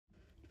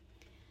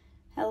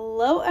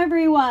Hello,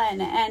 everyone,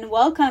 and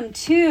welcome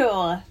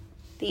to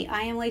the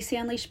I Am Lacey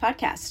Unleashed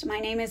podcast. My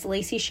name is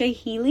Lacey Shea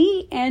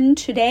Healy, and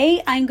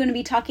today I'm going to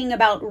be talking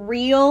about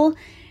real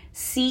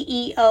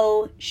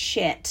CEO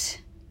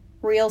shit.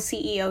 Real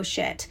CEO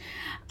shit.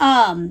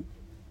 I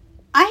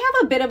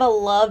have a bit of a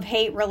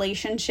love-hate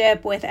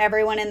relationship with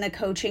everyone in the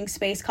coaching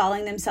space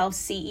calling themselves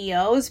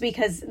CEOs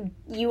because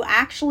you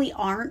actually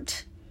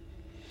aren't.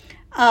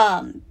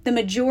 The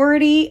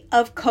majority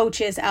of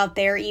coaches out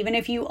there, even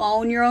if you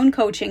own your own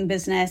coaching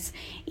business,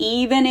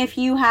 even if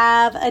you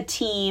have a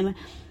team,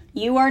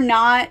 you are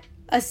not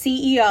a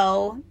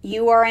CEO.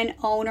 You are an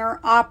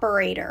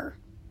owner-operator.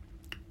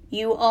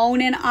 You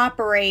own and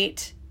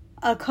operate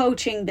a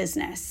coaching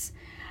business.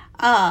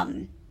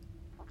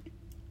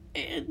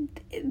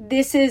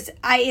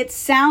 It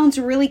sounds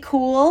really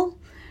cool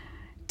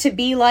to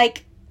be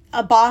like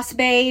a boss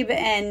babe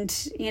and,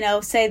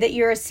 say that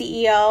you're a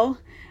CEO.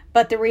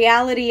 But the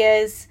reality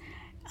is,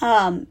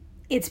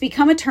 it's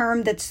become a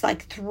term that's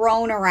like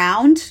thrown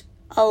around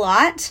a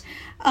lot.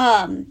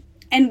 And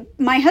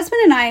my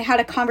husband and I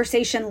had a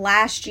conversation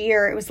last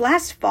year. It was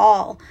last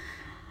fall.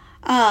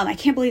 I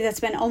can't believe that's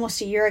been almost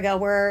a year ago,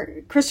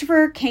 where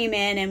Christopher came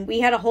in and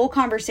we had a whole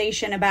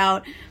conversation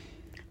about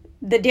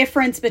the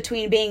difference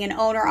between being an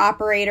owner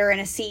operator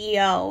and a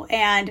CEO.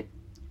 And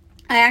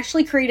I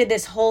actually created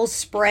this whole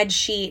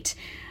spreadsheet,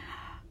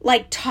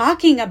 like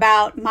talking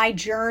about my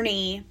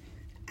journey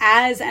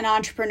as an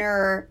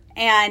entrepreneur,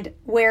 and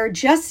where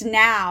just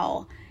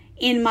now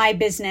in my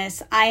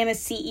business, I am a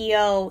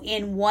CEO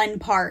in one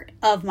part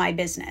of my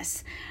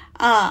business.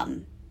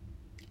 And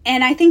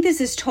I think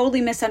this is totally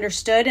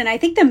misunderstood. And I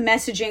think the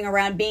messaging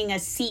around being a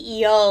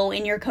CEO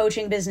in your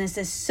coaching business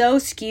is so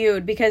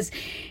skewed, because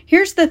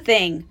here's the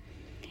thing.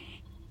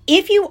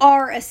 If you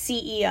are a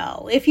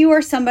CEO, if you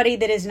are somebody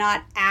that is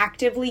not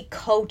actively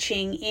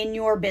coaching in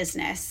your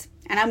business,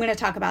 and I'm going to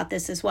talk about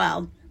this as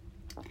well,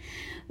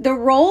 the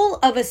role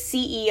of a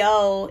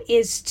CEO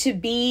is to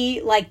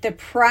be like the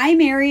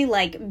primary,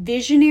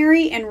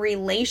 visionary and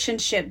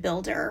relationship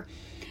builder.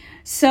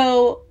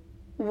 So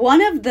one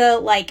of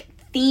the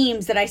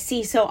themes that I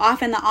see so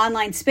often in the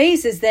online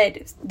space is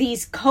that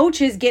these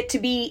coaches get to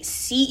be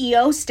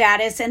CEO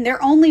status and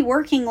they're only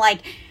working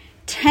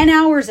 10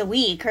 hours a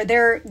week, or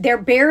they're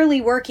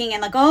barely working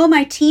and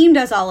my team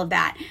does all of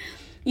that.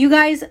 You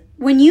guys,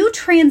 when you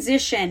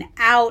transition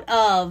out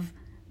of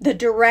the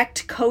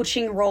direct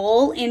coaching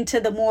role into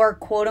the more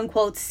quote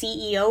unquote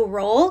CEO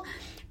role,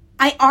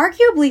 I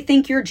arguably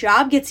think your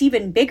job gets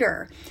even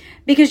bigger,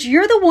 because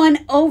you're the one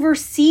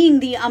overseeing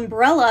the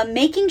umbrella,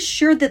 making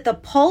sure that the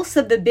pulse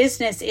of the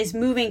business is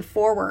moving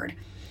forward.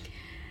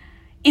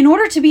 In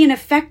order to be an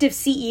effective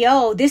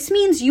CEO, this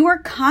means you are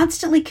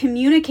constantly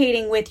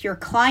communicating with your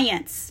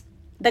clients,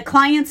 the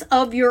clients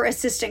of your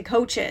assistant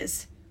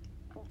coaches,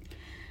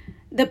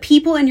 the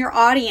people in your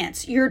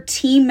audience, your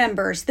team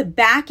members, the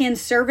back-end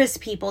service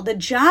people. The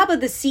job of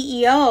the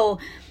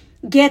CEO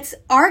gets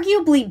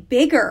arguably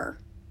bigger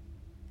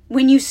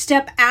when you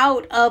step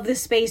out of the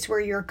space where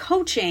you're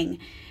coaching.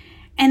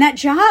 And that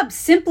job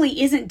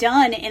simply isn't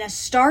done in a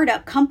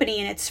startup company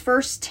in its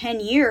first 10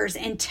 years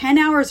in 10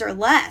 hours or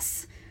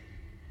less.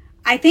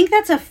 I think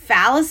that's a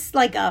fallacy,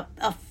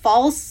 a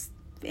false,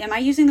 am I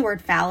using the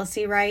word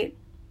fallacy right?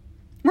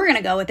 We're going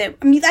to go with it.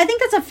 I think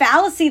that's a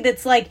fallacy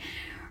that's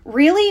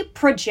really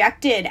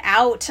projected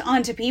out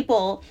onto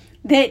people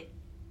that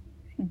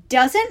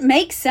doesn't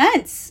make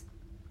sense.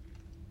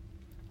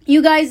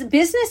 You guys,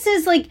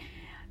 businesses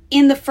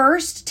in the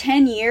first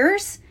 10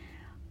 years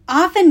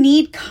often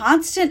need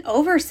constant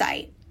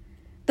oversight.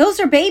 Those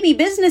are baby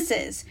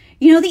businesses.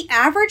 The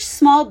average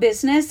small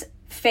business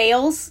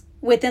fails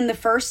within the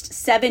first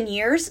 7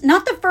 years,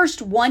 not the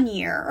first 1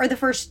 year or the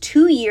first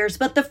 2 years,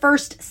 but the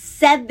first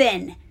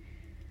 7.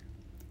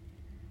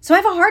 So I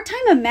have a hard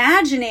time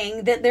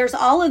imagining that there's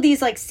all of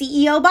these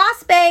CEO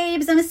boss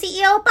babes. I'm a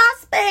CEO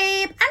boss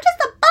babe. I'm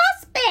just a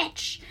boss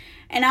bitch.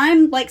 And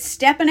I'm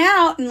stepping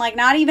out and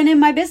not even in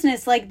my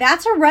business.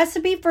 That's a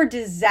recipe for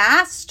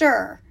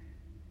disaster.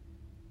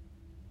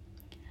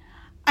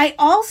 I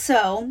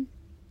also,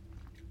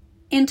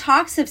 in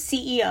talks of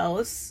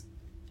CEOs,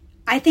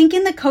 I think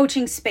in the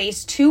coaching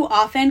space, too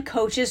often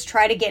coaches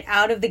try to get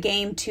out of the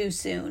game too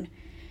soon.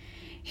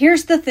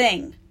 Here's the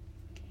thing.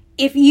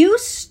 If you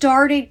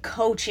started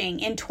coaching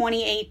in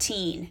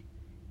 2018,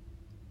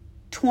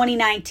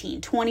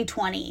 2019,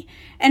 2020,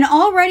 and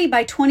already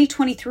by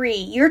 2023,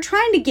 you're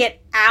trying to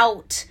get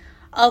out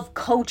of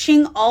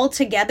coaching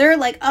altogether,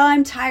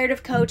 I'm tired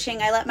of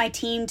coaching, I let my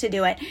team to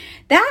do it.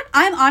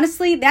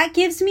 That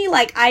gives me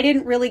I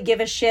didn't really give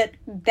a shit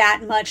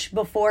that much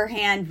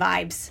beforehand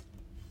vibes.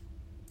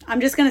 I'm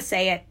just going to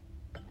say it.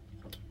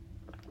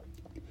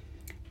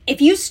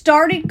 If you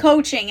started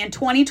coaching in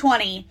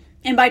 2020,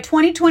 and by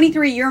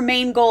 2023, your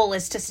main goal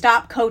is to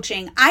stop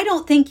coaching, I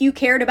don't think you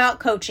cared about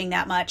coaching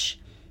that much.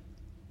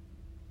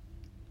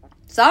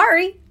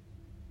 Sorry.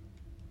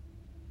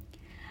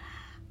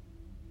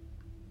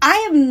 I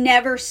have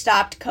never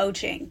stopped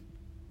coaching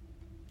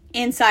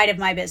inside of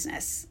my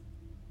business.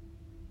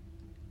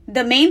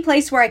 the main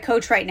place where I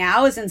coach right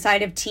now is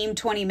inside of Team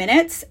 20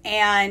 Minutes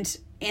and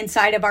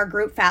inside of our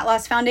group Fat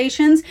Loss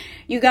Foundations.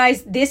 You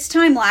guys, this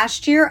time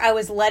last year, I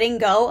was letting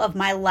go of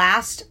my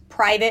last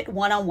private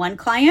one-on-one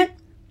client.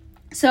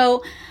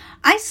 So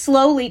I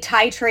slowly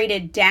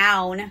titrated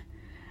down.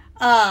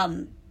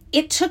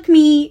 It took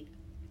me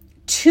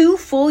 2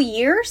 full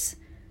years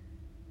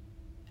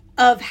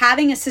of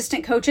having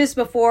assistant coaches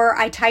before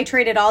I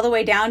titrated all the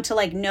way down to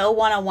like no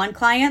one-on-one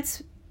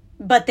clients.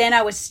 But then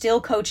I was still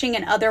coaching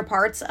in other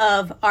parts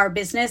of our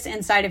business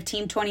inside of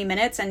Team 20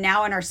 Minutes and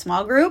now in our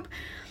small group.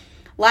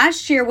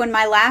 Last year, when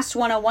my last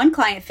one-on-one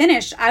client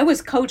finished, I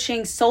was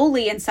coaching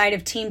solely inside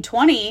of Team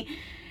 20.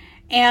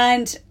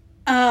 And,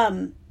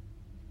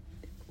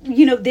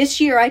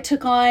 this year I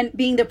took on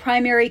being the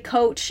primary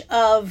coach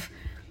of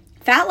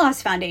Fat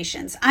Loss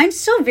Foundations. I'm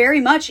still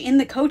very much in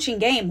the coaching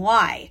game.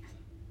 Why?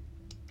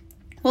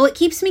 Well, it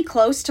keeps me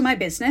close to my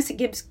business.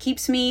 It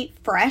keeps me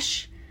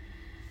fresh.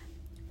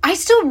 I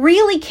still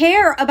really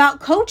care about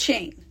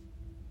coaching.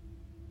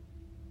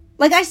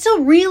 Like, I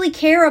still really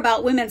care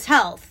about women's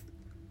health.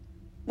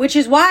 Which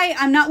is why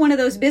I'm not one of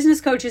those business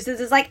coaches that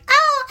is like,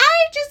 oh,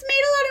 I just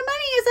made a lot of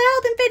money as a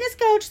health and fitness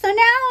coach, so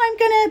now I'm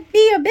going to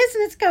be a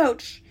business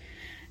coach.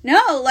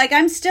 No, like,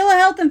 I'm still a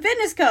health and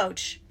fitness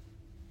coach.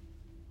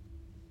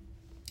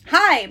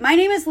 Hi, my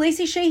name is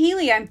Lacey Shea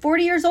Healy. I'm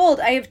 40 years old.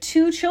 I have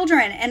 2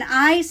 children, and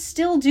I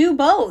still do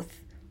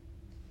both.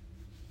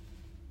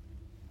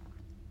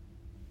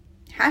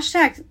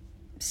 Hashtag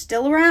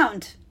still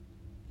around.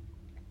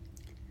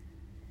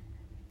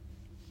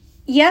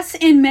 Yes,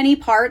 in many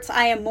parts,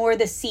 I am more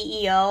the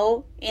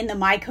CEO in the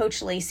My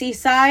Coach Lacey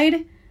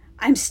side.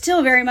 I'm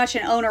still very much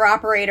an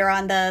owner-operator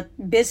on the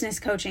business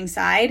coaching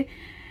side.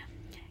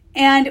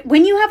 And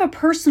when you have a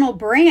personal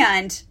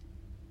brand,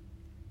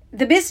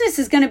 the business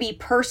is going to be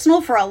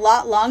personal for a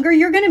lot longer.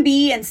 You're going to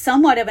be in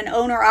somewhat of an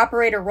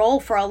owner-operator role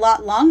for a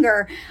lot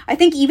longer. I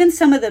think even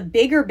some of the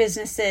bigger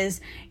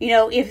businesses,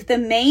 if the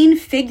main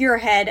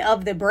figurehead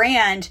of the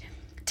brand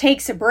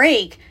takes a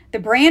break, the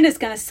brand is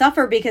going to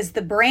suffer because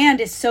the brand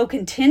is so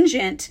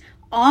contingent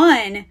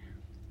on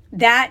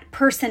that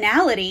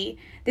personality.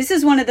 This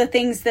is one of the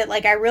things that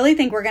I really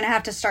think we're going to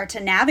have to start to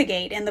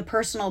navigate in the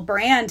personal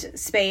brand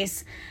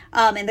space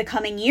in the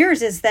coming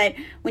years, is that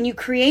when you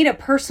create a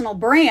personal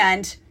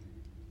brand,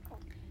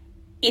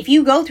 if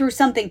you go through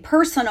something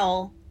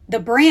personal, the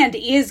brand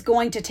is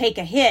going to take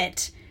a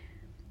hit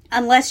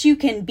unless you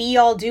can be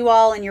all, do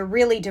all, and you're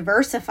really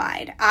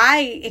diversified.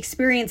 I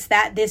experienced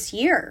that this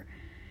year.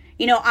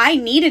 I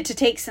needed to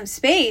take some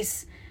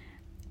space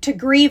to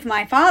grieve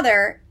my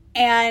father,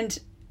 and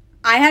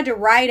I had to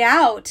write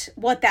out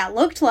what that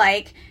looked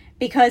like,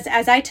 because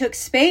as I took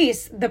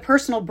space, the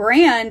personal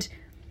brand,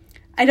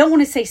 I don't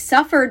want to say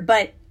suffered,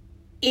 but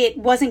it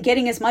wasn't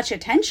getting as much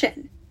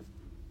attention.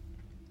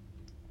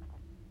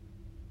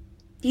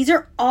 These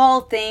are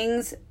all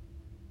things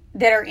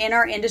that are in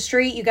our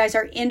industry. You guys,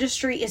 our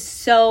industry is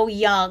so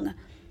young.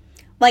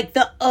 Like,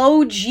 the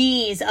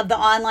OGs of the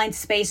online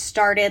space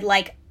started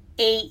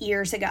 8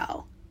 years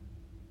ago.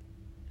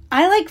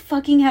 I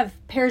fucking have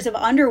pairs of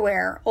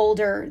underwear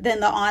older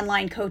than the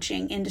online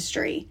coaching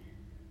industry.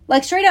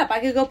 Straight up, I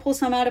could go pull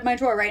some out of my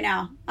drawer right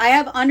now. I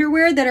have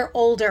underwear that are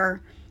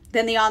older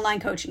than the online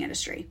coaching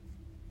industry.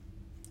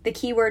 The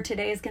keyword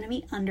today is going to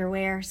be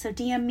underwear, so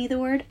DM me the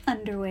word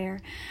underwear.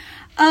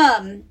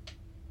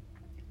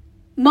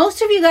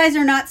 Most of you guys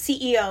are not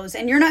CEOs,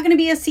 and you're not going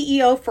to be a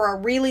CEO for a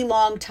really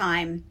long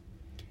time.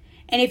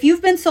 And if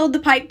you've been sold the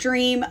pipe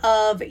dream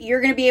of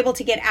you're going to be able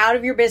to get out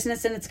of your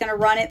business and it's going to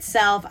run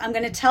itself, I'm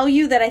going to tell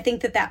you that I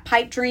think that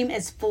pipe dream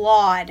is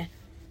flawed.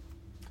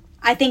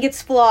 I think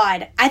it's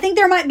flawed. I think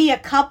there might be a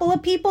couple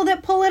of people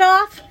that pull it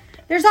off.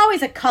 There's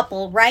always a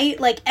couple, right?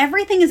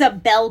 Everything is a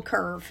bell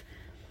curve.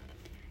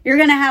 You're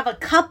going to have a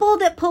couple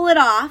that pull it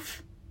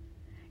off.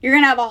 You're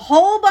going to have a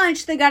whole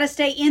bunch that got to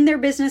stay in their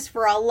business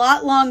for a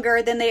lot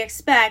longer than they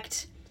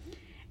expect.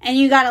 And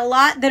you got a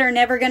lot that are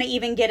never going to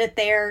even get it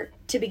there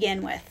to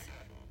begin with.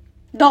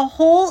 The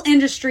whole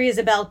industry is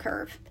a bell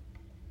curve.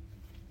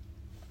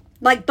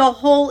 The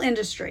whole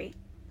industry.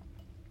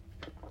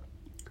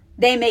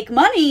 They make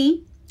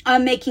money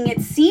on making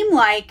it seem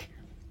like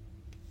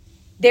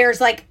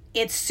there's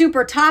it's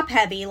super top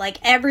heavy.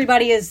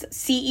 Everybody is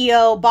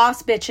CEO,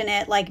 boss bitch in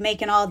it,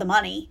 making all the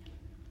money.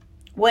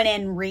 When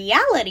in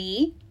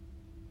reality,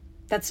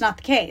 that's not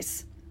the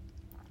case.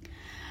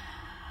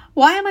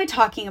 Why am I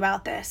talking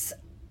about this?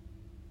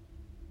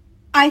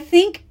 I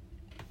think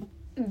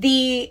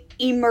the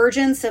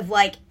emergence of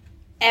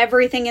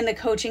everything in the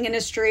coaching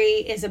industry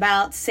is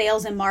about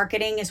sales and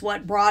marketing is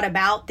what brought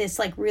about this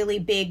really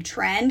big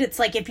trend. It's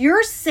if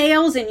your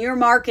sales and your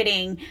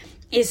marketing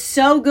is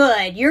so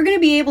good, you're going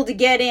to be able to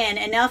get in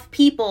enough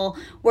people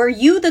where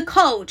you, the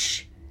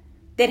coach,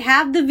 that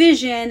have the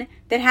vision,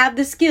 that have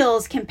the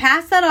skills, can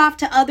pass that off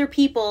to other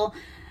people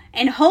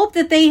and hope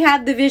that they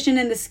have the vision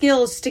and the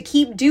skills to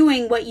keep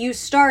doing what you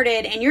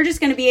started, and you're just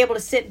going to be able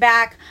to sit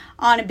back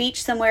on a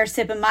beach somewhere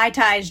sipping Mai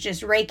Tais,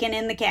 just raking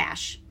in the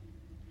cash.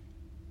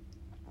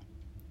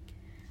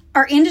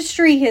 Our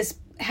industry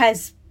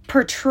has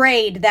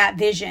portrayed that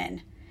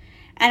vision.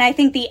 And I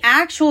think the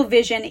actual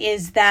vision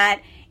is that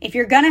if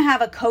you're going to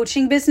have a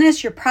coaching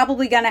business, you're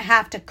probably going to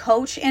have to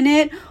coach in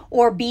it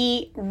or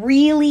be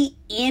really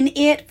in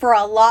it for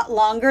a lot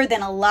longer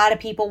than a lot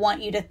of people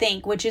want you to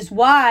think, which is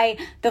why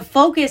the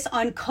focus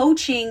on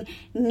coaching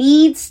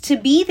needs to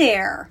be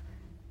there.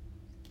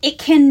 It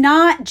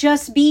cannot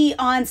just be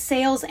on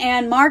sales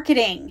and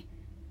marketing.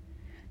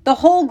 The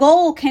whole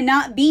goal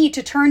cannot be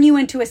to turn you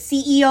into a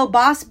CEO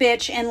boss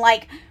bitch in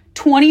like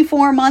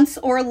 24 months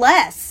or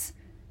less.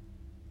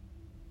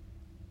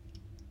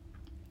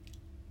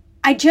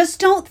 I just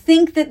don't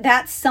think that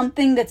that's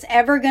something that's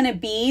ever going to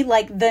be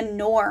like the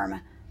norm.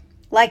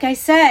 Like I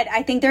said,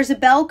 I think there's a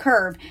bell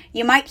curve.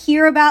 You might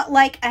hear about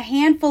like a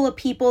handful of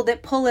people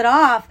that pull it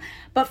off,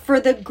 but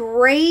for the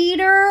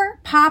greater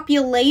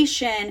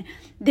population,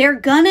 they're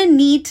going to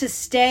need to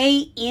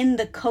stay in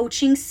the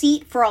coaching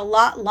seat for a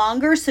lot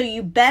longer. So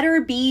you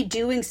better be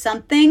doing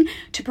something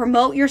to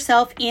promote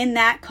yourself in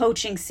that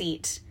coaching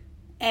seat.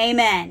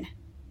 Amen.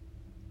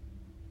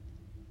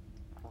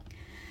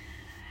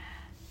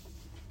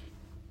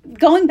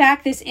 Going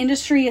back, this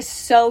industry is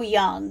so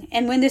young.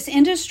 And when this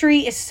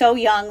industry is so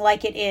young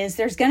like it is,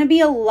 there's going to be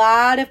a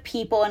lot of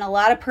people and a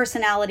lot of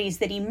personalities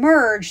that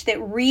emerge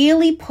that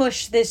really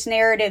push this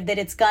narrative that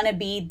it's going to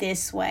be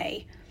this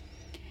way.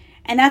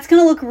 And that's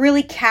going to look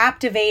really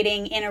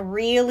captivating in a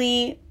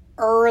really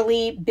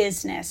early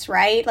business,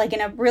 right? Like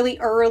in a really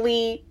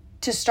early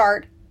to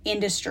start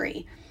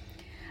industry.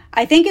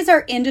 I think as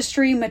our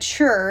industry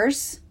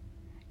matures,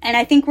 and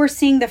I think we're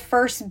seeing the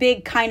first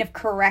big kind of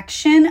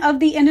correction of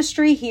the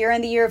industry here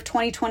in the year of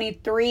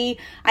 2023.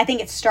 I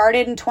think it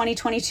started in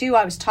 2022.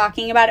 I was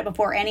talking about it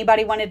before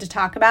anybody wanted to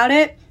talk about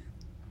it.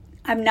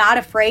 I'm not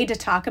afraid to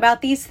talk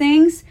about these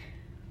things.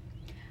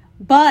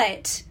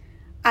 But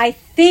I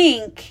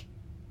think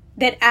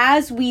that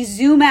as we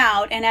zoom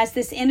out and as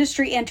this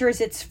industry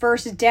enters its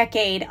first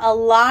decade, a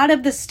lot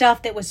of the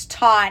stuff that was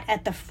taught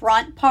at the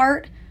front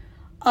part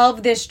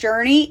of this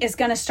journey is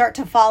going to start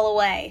to fall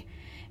away.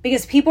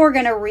 Because people are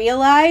going to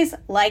realize,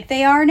 like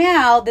they are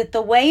now, that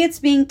the way it's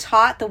being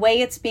taught, the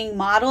way it's being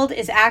modeled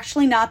is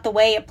actually not the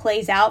way it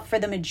plays out for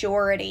the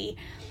majority.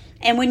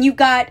 And when you've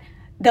got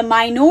the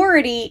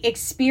minority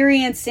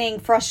experiencing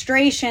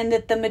frustration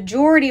that the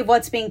majority of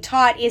what's being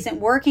taught isn't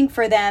working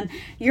for them,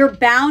 you're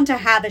bound to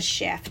have a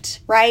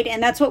shift, right?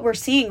 And that's what we're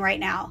seeing right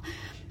now.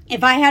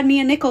 If I had me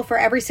a nickel for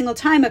every single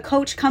time a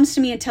coach comes to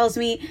me and tells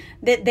me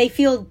that they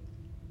feel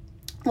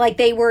like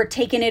they were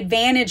taken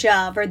advantage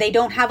of or they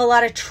don't have a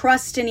lot of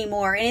trust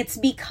anymore. And it's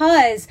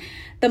because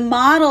the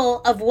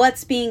model of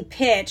what's being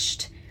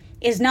pitched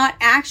is not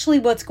actually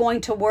what's going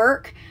to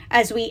work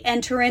as we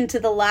enter into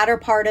the latter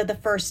part of the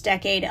first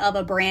decade of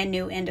a brand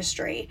new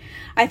industry.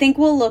 I think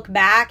we'll look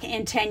back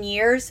in 10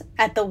 years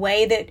at the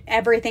way that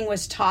everything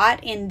was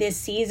taught in this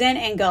season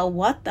and go,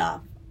 what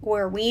the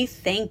were we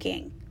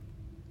thinking?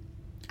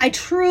 I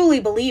truly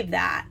believe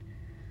that.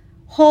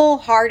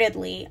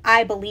 Wholeheartedly,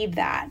 I believe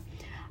that.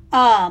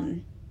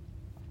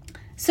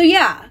 So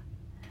yeah,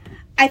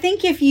 I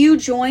think if you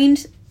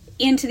joined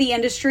into the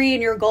industry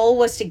and your goal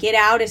was to get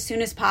out as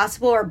soon as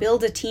possible or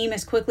build a team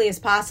as quickly as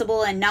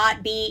possible and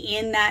not be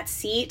in that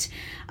seat,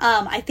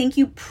 I think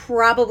you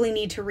probably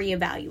need to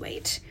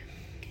reevaluate.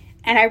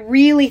 And I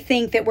really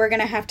think that we're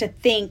going to have to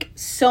think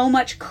so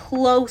much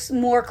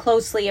more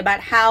closely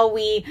about how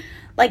we,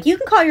 like, you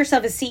can call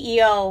yourself a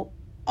CEO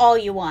all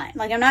you want.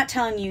 Like, I'm not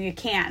telling you you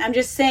can't. I'm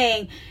just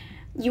saying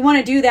you want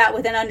to do that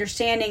with an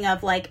understanding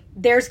of like,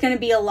 there's going to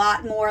be a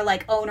lot more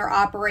like owner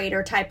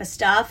operator type of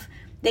stuff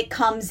that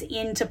comes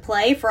into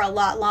play for a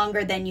lot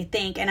longer than you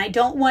think. And I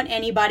don't want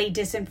anybody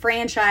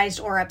disenfranchised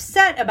or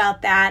upset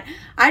about that.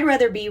 I'd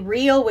rather be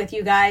real with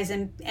you guys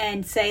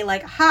and say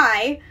like,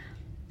 hi,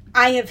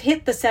 I have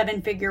hit the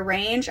 7-figure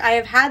range. I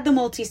have had the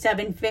multi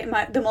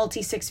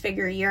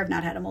 6-figure year. I've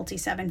not had a multi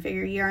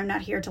 7-figure year. I'm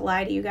not here to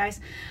lie to you guys.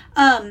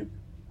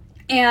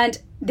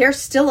 And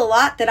there's still a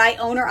lot that I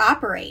own or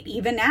operate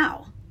even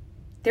now.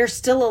 There's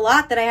still a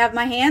lot that I have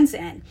my hands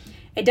in.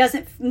 It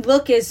doesn't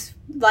look as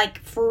like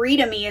free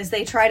to me as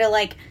they try to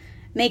like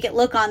make it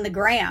look on the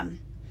gram.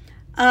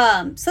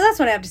 So that's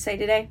what I have to say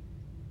today.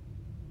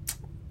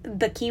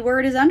 The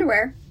keyword is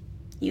underwear.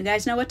 You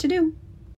guys know what to do.